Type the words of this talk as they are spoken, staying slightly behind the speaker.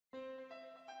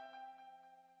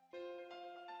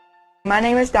My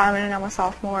name is Diamond and I'm a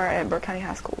sophomore at Burke County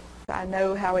High School. I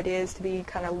know how it is to be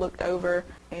kind of looked over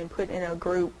and put in a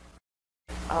group.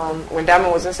 When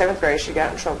Diamond was in 7th grade, she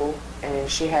got in trouble and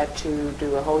she had to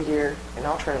do a whole year in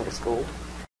alternative school.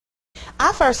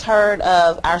 I first heard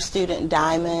of our student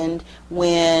Diamond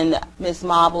when Ms.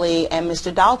 Mobley and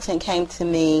Mr. Dalton came to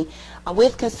me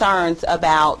with concerns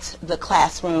about the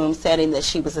classroom setting that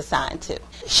she was assigned to.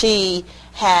 She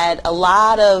had a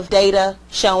lot of data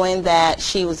showing that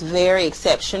she was very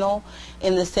exceptional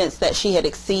in the sense that she had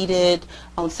exceeded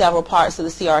on several parts of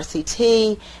the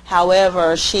CRCT.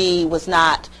 However, she was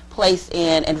not placed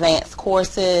in advanced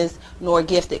courses nor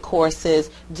gifted courses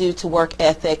due to work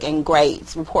ethic and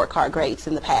grades, report card grades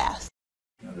in the past.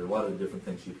 Now, there are a lot of different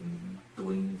things you can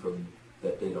glean from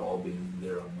that data all being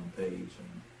there on one page.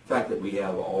 And the fact that we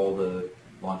have all the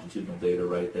longitudinal data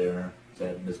right there,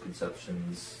 that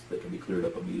misconceptions that can be cleared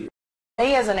up immediately.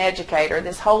 Me as an educator,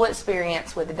 this whole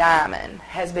experience with Diamond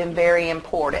has been very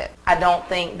important. I don't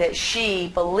think that she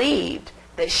believed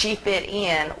that she fit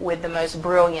in with the most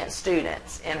brilliant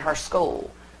students in her school.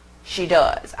 She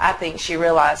does. I think she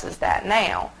realizes that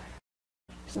now.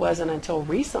 It wasn't until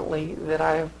recently that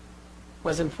I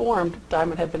was informed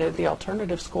Diamond had been at the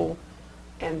alternative school,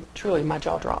 and truly my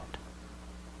jaw dropped,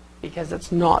 because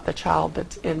it's not the child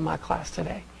that's in my class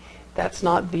today. That's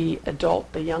not the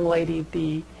adult, the young lady,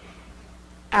 the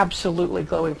absolutely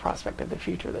glowing prospect of the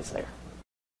future that's there.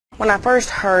 When I first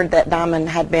heard that Diamond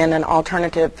had been an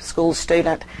alternative school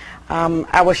student,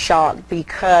 I was shocked,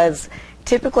 because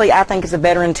typically I think as a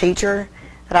veteran teacher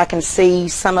that I can see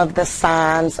some of the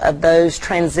signs of those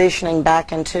transitioning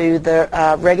back into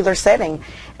the regular setting,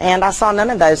 and I saw none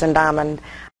of those in Diamond.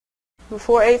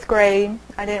 Before 8th grade,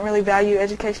 I didn't really value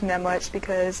education that much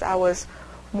because I was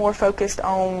more focused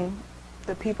on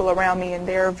the people around me and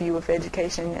their view of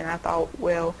education, and I thought,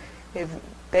 well, if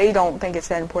they don't think it's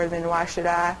that important, then why should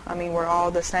I? I mean, we're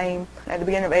all the same. At the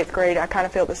beginning of 8th grade, I kind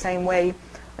of felt the same way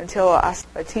until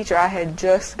a teacher I had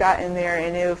just gotten there,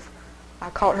 and if I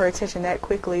caught her attention that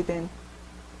quickly, then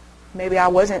maybe I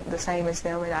wasn't the same as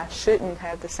them and I shouldn't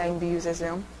have the same views as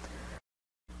them.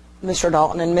 Mr.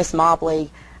 Dalton and Miss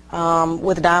Mobley,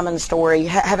 with Diamond's story,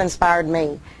 have inspired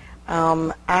me.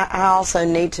 I also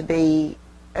need to be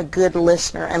a good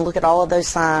listener and look at all of those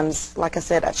signs. Like I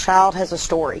said, a child has a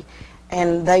story,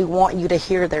 and they want you to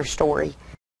hear their story.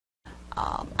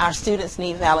 Our students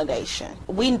need validation.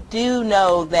 We do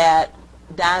know that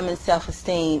Diamond's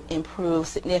self-esteem improved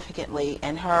significantly,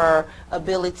 and her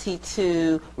ability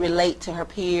to relate to her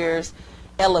peers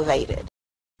elevated.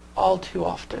 All too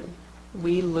often,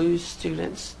 we lose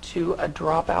students to a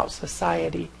dropout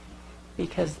society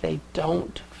because they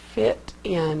don't fit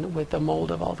in with the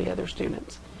mold of all the other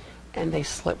students, and they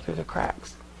slip through the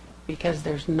cracks because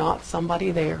there's not somebody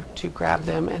there to grab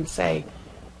them and say,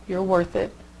 you're worth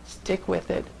it, stick with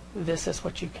it, this is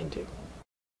what you can do.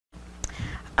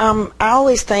 I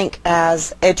always think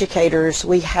as educators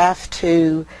we have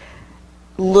to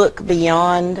look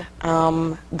beyond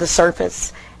the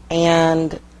surface,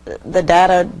 and the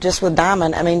data just with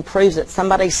Diamond, I mean, proves it.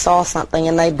 Somebody saw something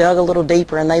and they dug a little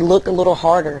deeper and they looked a little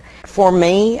harder. For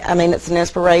me, I mean, it's an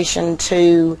inspiration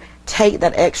to take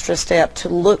that extra step to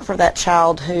look for that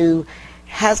child who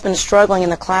has been struggling in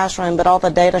the classroom, but all the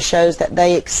data shows that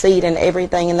they exceed in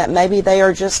everything, and that maybe they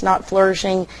are just not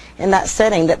flourishing in that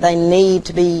setting, that they need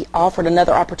to be offered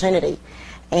another opportunity.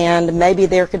 And maybe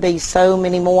there could be so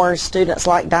many more students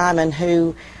like Diamond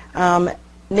who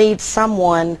need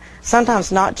someone, sometimes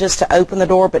not just to open the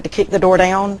door, but to kick the door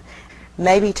down.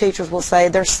 Maybe teachers will say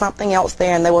there's something else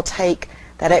there, and they will take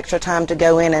that extra time to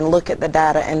go in and look at the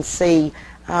data and see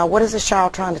what is this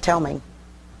child trying to tell me,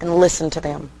 and listen to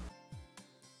them.